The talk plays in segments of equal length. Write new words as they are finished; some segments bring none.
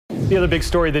The other big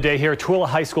story of the day here, Tooele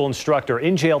High School instructor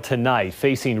in jail tonight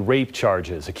facing rape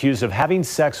charges, accused of having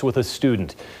sex with a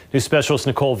student. News specialist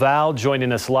Nicole Vowell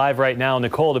joining us live right now.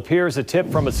 Nicole, it appears a tip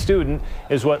from a student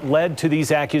is what led to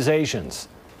these accusations.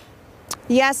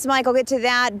 Yes, Mike, I'll get to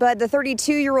that. But the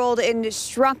 32-year-old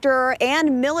instructor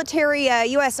and military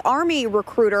U.S. Army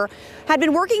recruiter had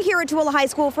been working here at Tooele High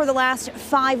School for the last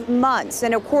 5 months.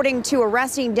 And according to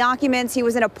arresting documents, he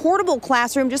was in a portable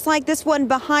classroom just like this one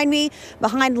behind me,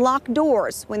 behind locked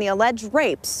doors, when the alleged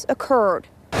rapes occurred.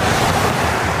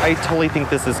 I totally think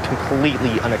this is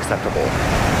completely unacceptable.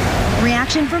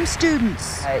 Reaction from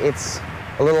students. It's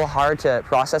a little hard to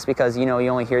process because, you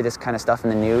only hear this kind of stuff in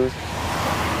the news.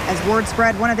 As word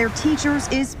spread, one of their teachers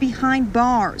is behind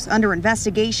bars under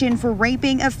investigation for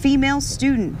raping a female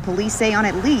student. Police say on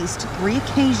at least 3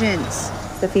 occasions.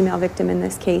 The female victim in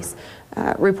this case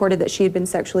reported that she had been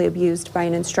sexually abused by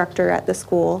an instructor at the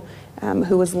school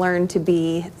who was learned to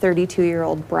be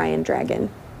 32-year-old Brian Dragon.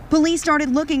 Police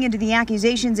started looking into the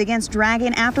accusations against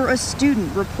Dragon after a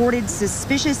student reported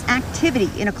suspicious activity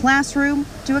in a classroom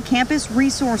to a campus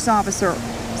resource officer.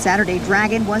 Saturday,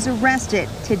 Dragon was arrested.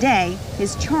 Today,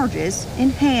 his charges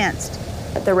enhanced.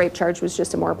 The rape charge was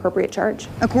just a more appropriate charge.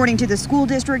 According to the school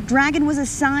district, Dragon was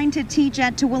assigned to teach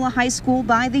at Tooele High School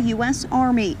by the U.S.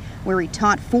 Army, where he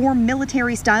taught 4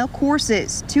 military-style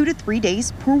courses, 2 to 3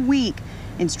 days per week,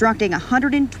 instructing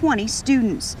 120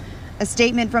 students. A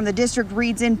statement from the district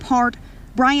reads in part,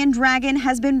 Brian Dragon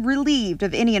has been relieved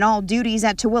of any and all duties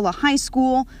at Tooele High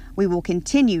School. We will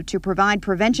continue to provide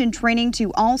prevention training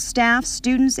to all staff,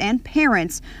 students, and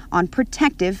parents on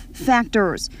protective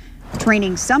factors.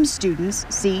 Training some students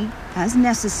see as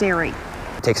necessary.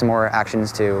 Take some more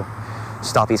actions to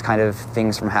stop these kind of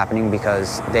things from happening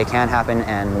because they can happen,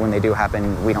 and when they do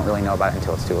happen, we don't really know about it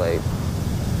until it's too late.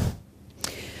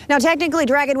 Now, technically,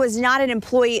 Dragon was not an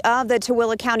employee of the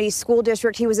Tooele County School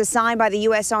District. He was assigned by the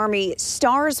U.S. Army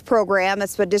STARS program.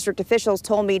 That's what district officials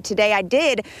told me today. I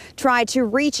did try to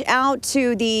reach out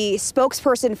to the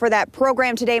spokesperson for that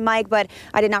program today, Mike, but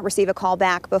I did not receive a call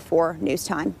back before news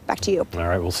time. Back to you. All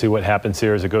right, we'll see what happens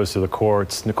here as it goes to the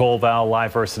courts. Nicole Vowell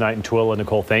live for us tonight in Tooele.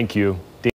 Nicole, thank you.